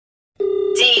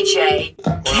DJ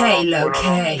QueLoK.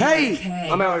 Hey,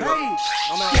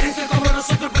 Quieren ser como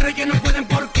nosotros, pero ellos no pueden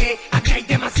porque aquí hay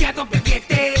demasiado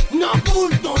piquete. No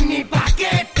bulto ni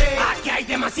paquete. Aquí hay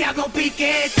demasiado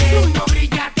piquete. Tú no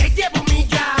brillas, te llevo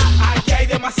millas. aquí hay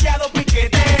demasiado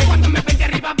piquete. Cuando me ven de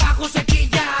arriba abajo se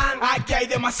quillan. Aquí hay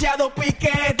demasiado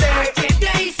piquete.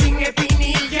 HD y sin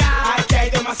espinilla. Aquí hay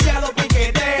demasiado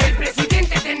piquete. El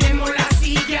presidente tenemos la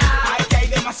silla. Aquí hay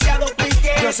demasiado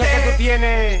piquete. Yo sé que tú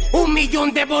tienes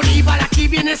 1.000.000 de bolívar, aquí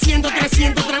viene siendo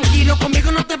 300. Tranquilo,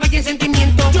 conmigo no te vayas en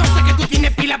sentimiento. Yo sé que tú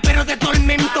tienes pila, pero de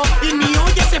tormento. Y mi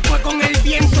olla se fue con el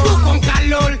viento. Tú con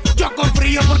calor, yo con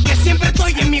frío, porque siempre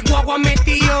estoy en mi guagua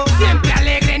metido. Siempre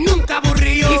alegre, nunca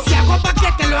aburrido. Y si hago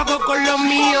paquete, lo hago con lo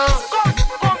mío.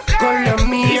 Con lo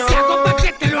mío. Y si hago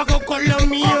paquete, lo hago con lo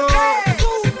mío.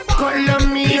 Con lo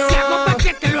mío. Y si hago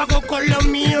paquete, lo hago con lo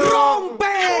mío. ¡Rompe!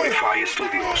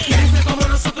 Quieren ser como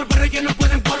nosotros, pero ellos no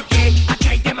pueden porque aquí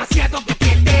hay demasiado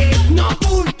piquete. No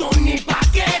bulto ni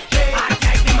paquete. Aquí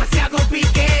hay demasiado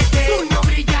piquete. Tú no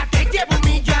brillas, te llevo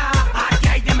millas. Aquí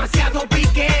hay demasiado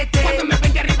piquete. Cuando me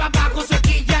ven de arriba abajo se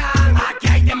quillan. Aquí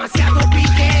hay demasiado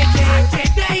piquete.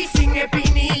 HD y sin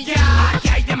espinilla. Aquí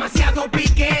hay demasiado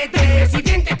piquete. El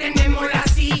presidente tenemos la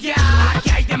silla. Aquí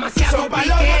hay demasiado Son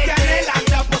palomos que piquete. anhelan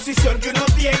la posición que uno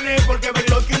tiene, porque ven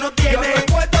lo que uno tiene. Yo no he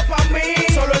puesto pa'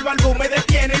 mí, solo el balbú me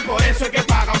detiene y por eso es que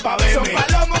pagan pa' verme. Son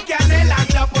palomos que anhelan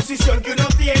la posición que uno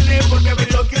tiene, porque ven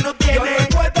lo que uno tiene. Yo no he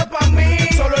puesto pa' mí,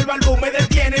 solo el balbú me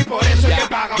detiene y por eso es que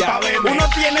pagan pa' verme. Uno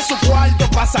tiene su cuarto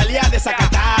pa' salir a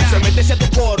desacatarse, meterse a tu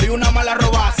coro y una mala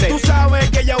robarse. Tú sabes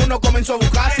que ya uno comenzó a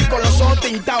buscarse y con los ojos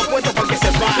tintados puestos porque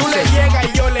se pase. Tú le llegas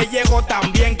y yo le llego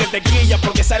también que te quilla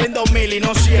porque salen 2000 y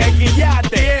no 100. Te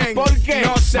quillaste, ¿por qué?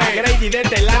 No sé. Grady de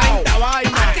este lado, 30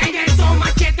 vainas. Aquí hay de todo,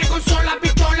 machete con sola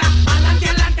pistola.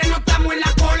 Adelante, no estamos en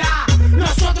la cola.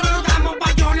 Nosotros no damos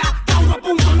payola.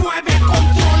 Tauro.9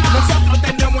 controla. Nosotros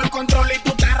tenemos el control y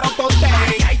tú te rotote.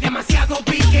 Aquí hay demasiado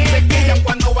Te piquete. quillan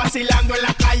cuando vacilando en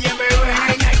la calle, bebé.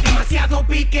 Aquí hay demasiado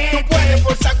piquete. Tú puedes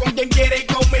forzar con quien quiere y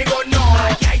conmigo no.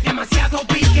 Aquí hay demasiado Tú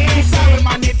piquete. sabes,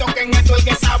 manito, que en esto el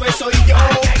que sabe soy yo.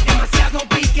 Aquí hay demasiado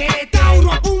piquete.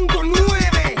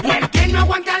 Tauro.9. Y el que no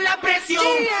aguanta la presión.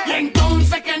 Y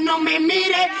entonces que no me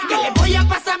mire. Que le voy a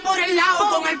pasar por el lado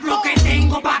con el flow que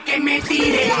tengo pa' que me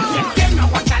tire. Y el que no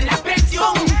aguanta la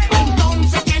presión.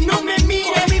 Entonces que no me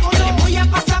mire. Que le voy a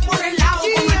pasar por el lado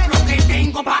con el flow que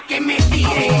tengo pa' que me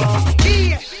tire.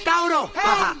 Tauro,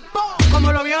 ajá.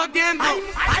 Como los viejos tiempos.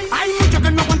 Hay muchos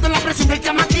que no aguantan la presión del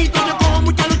chamaquito. Yo cojo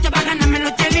mucha lucha para ganarme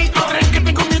los chelitos. ¿Crees que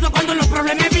tengo miedo cuando los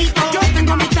problemas evito? Yo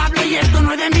tengo mi tabla y esto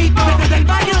no es de mito. Desde el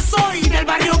barrio soy, del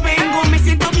barrio vengo. Me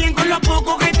siento bien con lo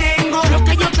poco que tengo. Lo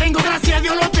que yo tengo, gracias a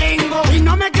Dios lo tengo. Y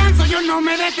no me canso, yo no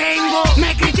me detengo.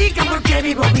 Me critican porque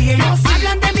vivo bien.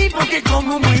 Hablan de mí porque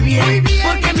como muy bien.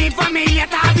 Porque mi familia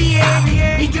está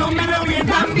bien. Y yo me veo bien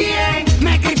también.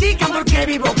 Me critican porque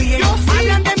vivo bien.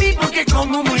 Hablan de mí porque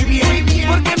como muy bien.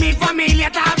 Porque mi familia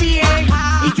está bien.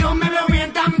 Y yo me veo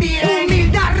bien también.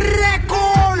 Humildad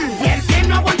récord. Y el que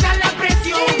no aguanta la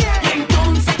presión. Y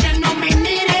entonces que no me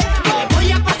mire. Que le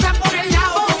voy a pasar por el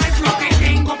lado con el flow que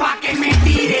tengo pa' que me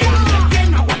tire. Y el que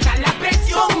no aguanta la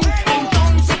presión.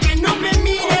 Entonces que no me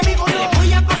mire. Que le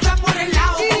voy a pasar por el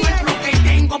lado con el flow que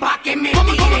tengo pa' que me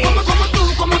tire.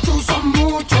 Como tú son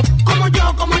muchos. Como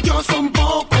yo son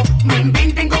pocos. No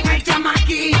inventen con el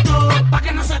chamaquito. Pa'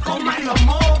 que no se coman los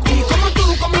mocos. Y como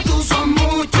tú son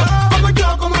muchos.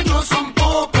 Como yo son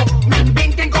pocos. No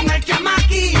inventen con el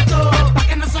chamaquito. Pa'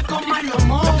 que no se coman los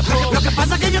mocos. Lo que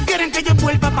pasa es que ellos quieren que yo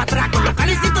vuelva para atrás. Con los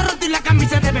calicitos rotos y la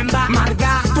camisa de bemba.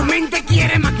 Marga, tu mente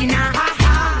quiere maquinar.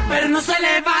 Pero no se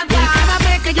le va a dar. Y cada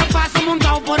vez que yo paso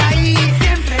montado por ahí,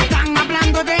 siempre están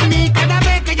hablando de mí. Cada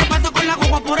vez que yo paso con la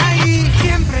guagua por ahí,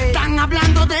 siempre están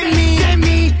hablando de mí.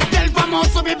 Del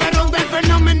famoso biberón, del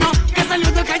fenómeno que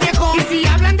salió del callejón. Y si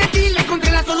hablan de ti, le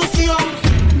encontré la solución.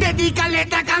 Dedícale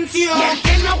esta canción. Y el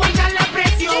que no aguanta la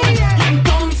presión. Y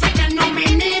entonces que no me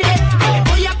mire. Que le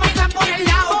voy a pasar por el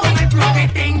lado con el flow que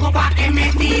tengo pa' que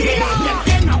me tire. Y el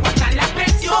que no aguanta la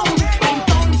presión.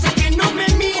 Entonces que no me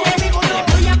mire. Que le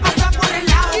voy a pasar por el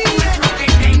lado con el flow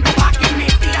que tengo pa' que me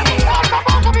tire.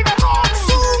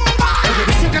 Zumba. Ellos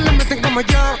dicen que lo meten como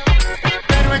yo,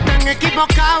 pero están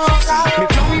equivocados. Mi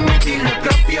flow y mi estilo es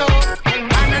propio,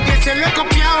 a nadie se lo he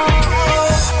copiado.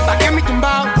 Pa' que me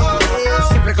tumbao,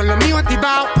 siempre con lo mío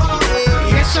activado.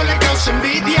 Y eso le causa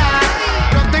envidia,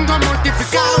 lo tengo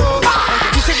mortificado.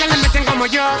 Ellos dicen que le meten como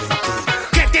yo,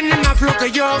 que tienen más flow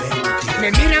que yo.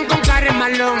 Me miran con cara de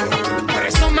malón, por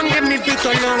eso mangué mi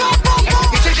pistolón.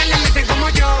 Ellos dicen que le meten como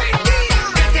yo,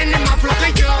 que tienen más flow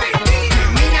que yo.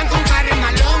 Me miran con cara de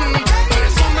malón, por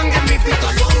eso mangué mi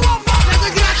pistolón. Le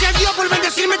doy gracias a Dios por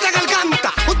bendecirme.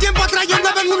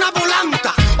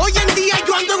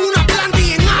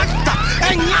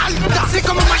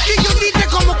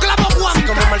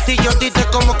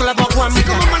 como clavo Juan. Sí,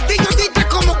 como martillo, diste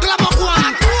como clavo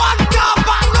Juan. ¡Aguanta,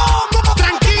 palomo!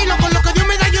 Tranquilo, con lo que Dios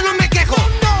me da yo no me quejo.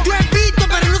 Yo he visto,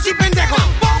 pero no soy pendejo.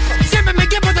 Siempre me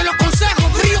llevo de los consejos.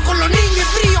 Frío con los niños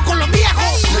y frío con los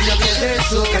viejos. No me hables de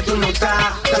eso, que tú no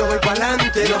estás. Yo voy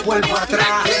pa'lante, no vuelvo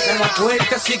atrás. Deja la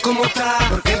puerta así como está,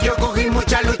 porque yo cogí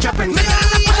mucha lucha Me pensada.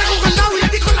 dan la pata con candado y le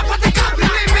di con la pata de cabra.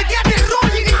 Me metí a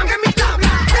terror y mangué mi tabla.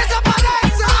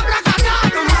 Desaparece, habla ganado.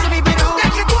 Famoso Biberon,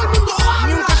 es que todo el mundo habla.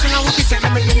 Ni un caso en la justicia que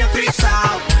me tenía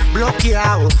frisado,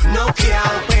 bloqueado,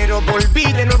 noqueado, pero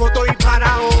volví de nuevo, estoy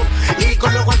parado y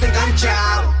con los guantes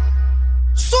enganchados.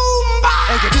 ¡Zumba!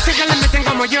 Ellos dicen que le meten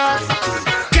como yo,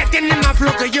 que tienen más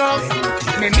flow que yo.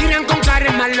 Me miran con cara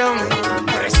de malón,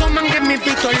 por eso mangué mi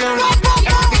pistolón.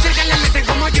 Ellos dicen que le meten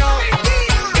como yo,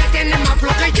 que tienen más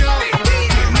flow que yo.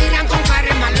 Me miran con cara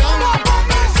de malón,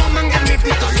 por eso mangué mi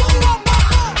pistolón.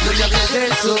 No me hables de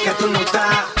eso, que tú no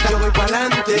estás. Yo voy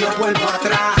pa'lante, no vuelvo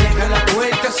atrás. Deja la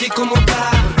puerta así como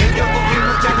está, porque yo cogí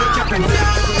mucha lucha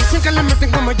pensada. Dicen que le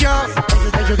meten como yo,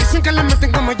 ellos dicen que le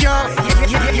meten como yo,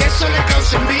 y eso le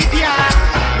causa envidia.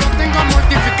 Lo tengo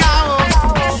mortificado.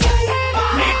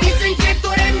 Me dicen que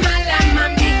tú eres mala,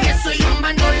 mami, que soy un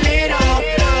bandolero,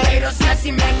 pero si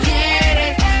así me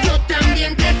quieres, yo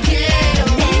también te quiero.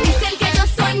 Dicen que yo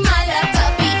soy mala,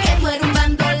 papi, que tú eres un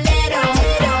bandolero,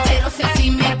 pero si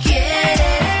así me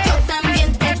quieres, yo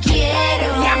también te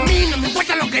quiero. Y a mí no me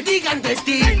importa lo que digan de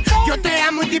ti, yo te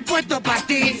amo y dispuesto para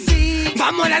ti.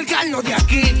 Vamos a largarnos de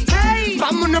aquí,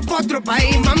 vámonos pa' otro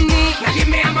país, mami. Nadie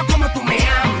me ama como tú me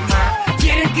amas,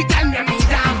 quieren quitarme a mi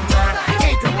dama.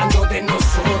 Ellos hablando de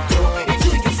nosotros, y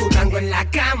tú y yo sudando en la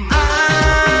cama.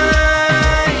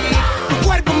 Ay, tu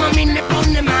cuerpo, mami, me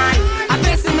pone mal, a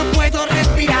veces no puedo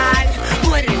respirar.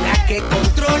 Tú eres la que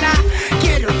controla,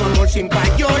 quiero tu amor sin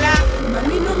payola.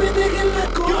 Mami, no me dejes la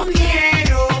cola. Yo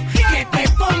quiero que te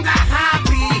pongas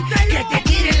happy, que te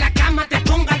tire en la cama, te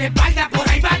ponga de espalda, por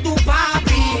ahí va tu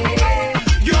papi.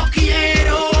 Yo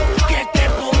quiero que te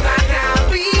pongas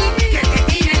happy, que te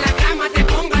tire en la cama, te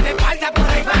ponga de espalda, por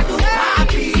ahí va tu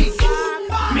papi.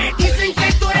 Me dicen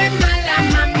que tú eres mala,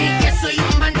 mami, que soy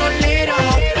un bandolero,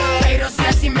 pero si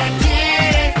así me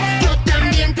quieres, yo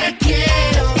también te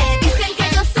quiero. Dicen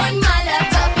que yo soy mala,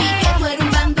 papi, que tú eres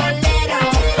un bandolero,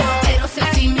 pero si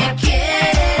así me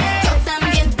quieres, yo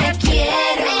también te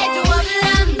quiero. Ellos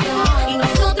hablando y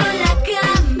nosotros en la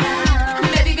cama,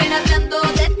 me viven hablando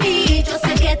de ti, yo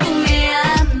sé que tú me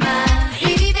amas.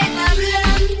 Y viven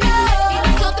hablando y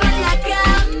nosotros en la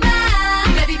cama,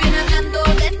 me viven hablando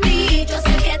de ti, yo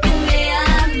sé que tú me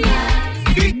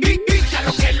amas.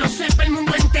 Grítalo que lo sepa el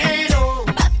mundo entero.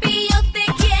 Papi, yo te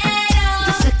quiero.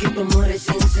 Yo sé que tu amor es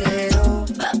sincero.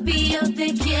 Papi, yo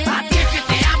te quiero. A ti es que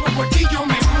te amo, por ti yo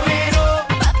me muero.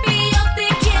 Papi, yo te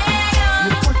No quiero.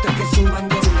 importa que sea un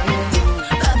bandolero.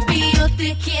 Papi, yo te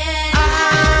quiero.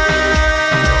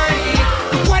 Ay,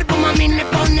 tu cuerpo, mami, me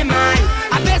pone mal,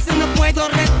 a veces no puedo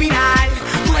respirar.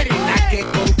 Tú eres la que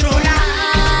controla.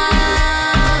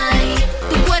 Ay,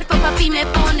 tu cuerpo, papi, me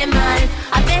pone mal.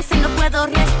 A veces no puedo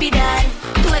respirar.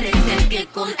 Tú eres el que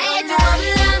controla. Ellos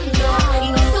hablando y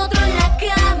nosotros en la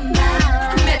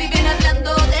cama, me viven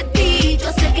hablando de ti.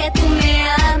 Yo sé que tú me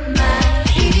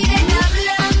amas. Y viven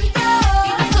hablando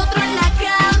y nosotros en la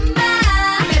cama,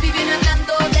 me viven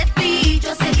hablando de ti.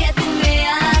 Yo sé que tú me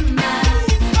amas.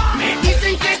 Me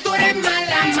dicen que tú eres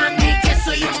mala, mami, que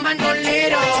soy un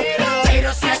bandolero,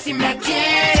 pero si así me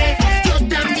quieres, yo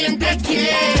también te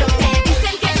quiero.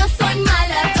 Dicen que yo soy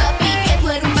mala, papi, que tú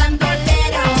eres un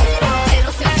bandolero,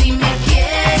 pero si así me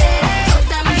quieres, yo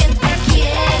también te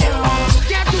quiero.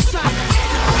 Ya tú sabes,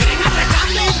 quieren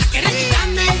atracarme, quieren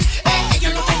quitarme,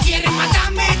 ellos lo que quieren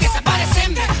matarme,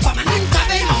 desaparecerme, pa' más nunca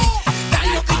verme, tan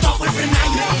loquito por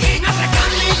frenarme. Quieren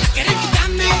atracarme, quieren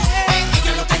quitarme,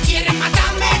 ellos lo que quieren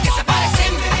matarme,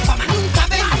 desaparecerme, pa' más nunca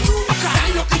verme,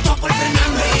 tan loquito por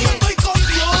frenarme. Yo estoy con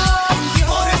Dios,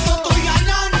 por eso estoy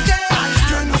adelante.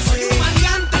 Yo no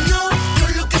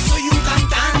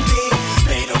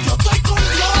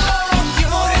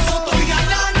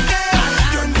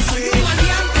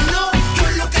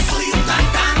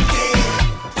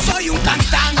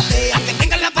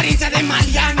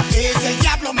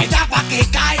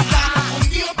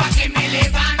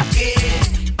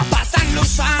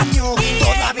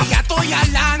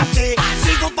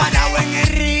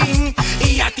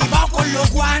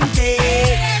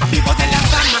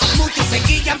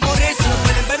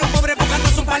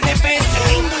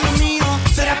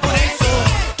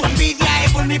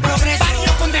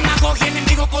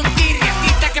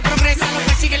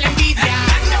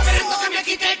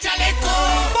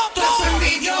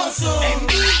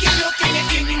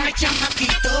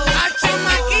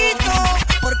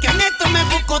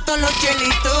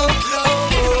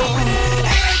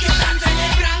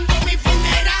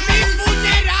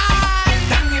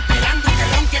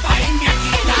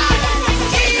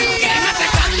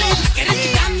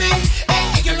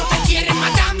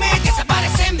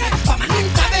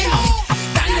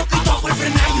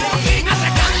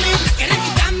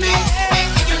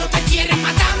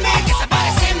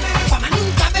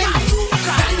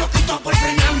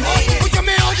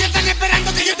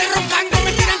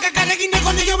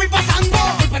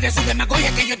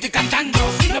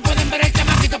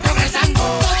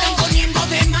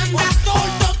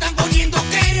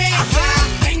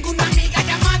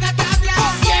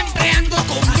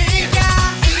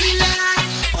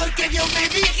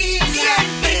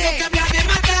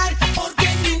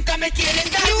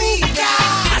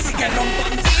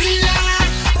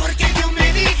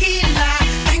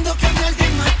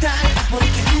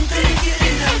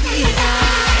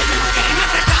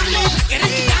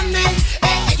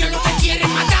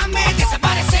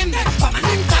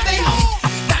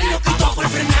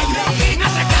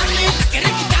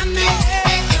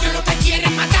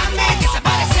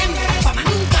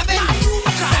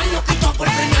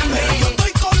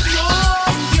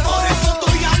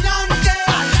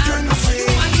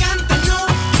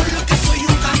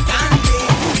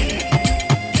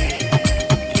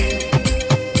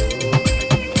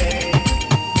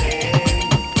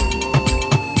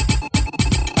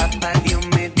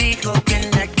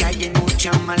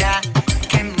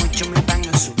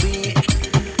subir,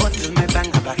 otros me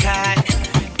van a bajar,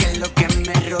 que lo que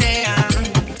me rodean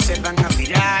se van a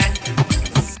virar,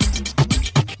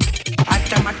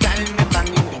 hasta matarme van a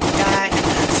inventar.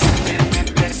 Siempre me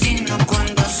persino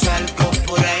cuando salgo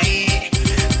por ahí,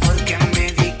 porque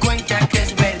me di cuenta que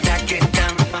es verdad que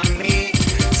están pa' mí.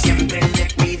 Siempre le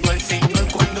pido al Señor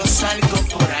cuando salgo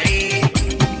por ahí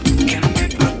que me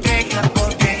proteja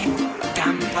porque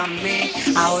están pa' mí.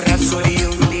 Ahora soy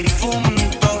un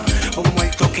difunto, un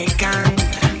muerto que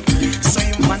canta. Soy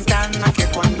un fantasma que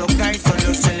cuando cae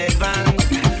solo se levanta.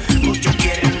 Muchos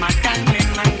quieren matarme,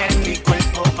 mandar mi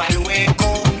cuerpo pa'l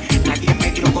hueco. Nadie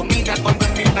me dio comida cuando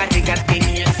en mi barriga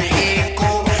tenía ese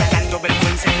eco. Dando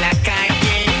vergüenza en la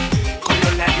calle, con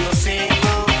los labios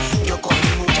secos. Yo cogí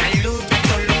mucha luz, de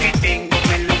todo lo que tengo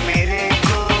me lo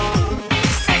merezco.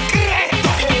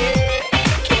 Secreto,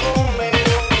 yo me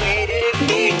lo merezco.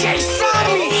 DJ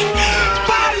Sammy,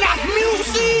 para las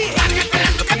music. Están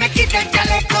esperando que me quite el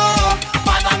chaleco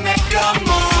pa' darme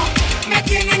plomo. Me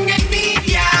tienen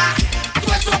envidia,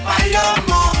 tú esos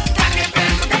palomos. Están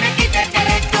esperando que me quite el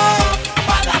chaleco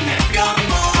pa' darme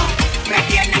plomo. Me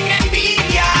tienen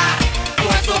envidia, tú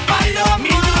esos palomos.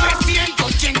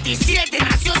 1987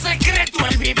 nació Secreto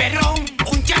El Biberón,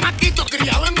 un chamaquito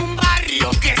criado en un barrio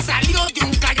que salió de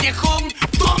un callejón.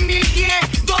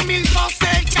 2010, 2012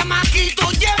 el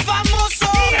chamaquito ya es famoso,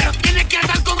 pero tiene que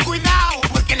andar con cuidado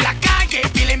porque en la calle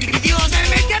pila envidioso. Me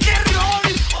metí a terror,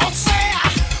 o sea,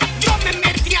 yo me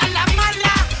metí a la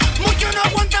mala. Mucho no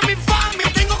aguanta mi fama,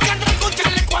 tengo que andar con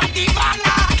chaleco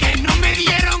antibala. Que no me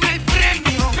dieron el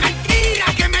premio, mentira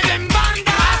que me den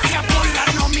banda. Gracias por la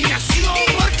nominación,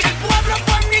 porque el pueblo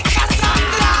fue mi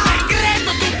Cassandra.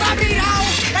 Secreto, tú estás virado,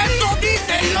 eso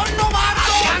dicen los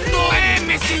novatos. Ando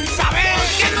M sin saber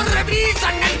que no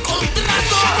revisan el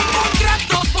contrato. Un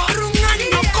contrato por un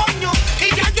año, coño,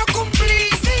 y ya yo cumplí.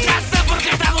 Ya sé por qué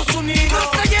Estados Unidos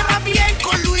no se lleva bien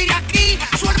con Luis aquí.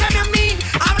 Suéltame a mí,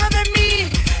 habla de mí,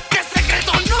 que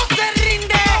Secreto no se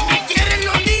rinde. Me quieren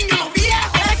los niños, los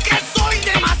viejos, es que soy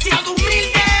demasiado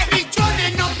humilde.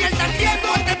 Bichones, no pierdan tiempo,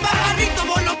 este pajarito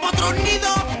voló por otro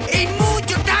nido. Y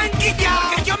mucho tanquilla,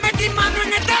 que yo metí mano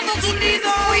en Estados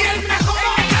Unidos. Fui el mejor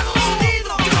en Estados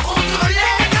Unidos, yo controlé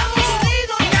Estados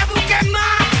Unidos. Me busqué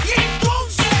más y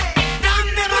entonces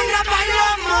dame banda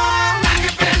palomo. Están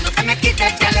esperando que me quite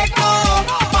el chaleco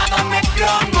pa' darme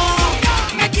plomo.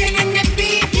 Me tienen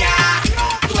envidia,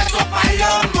 tú esos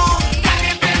palomos. Están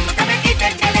esperando que me quite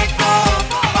el chaleco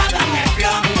pa' darme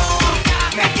plomo.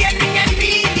 Me tienen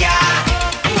envidia,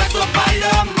 tú esos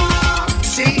palomos.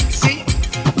 Sí,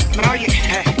 me oye.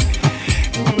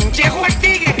 Llegó el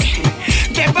tigre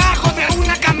debajo de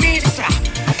una camisa.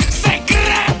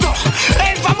 Secreto,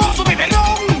 el famoso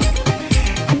biberón.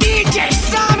 DJ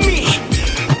Sammy,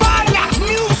 para las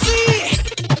music.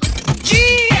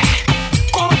 Yeah,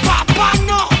 con papá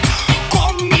no,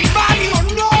 con mi barrio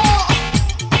no.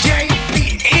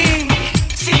 JPN,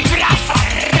 sin grasa,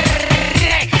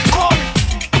 con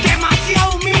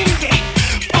demasiado humilde.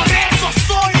 Por eso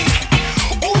soy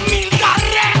humilde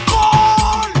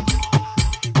récord.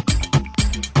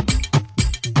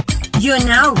 You're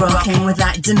now rocking with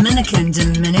that Dominican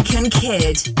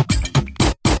kid.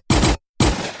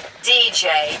 DJ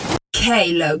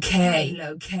QueLoK.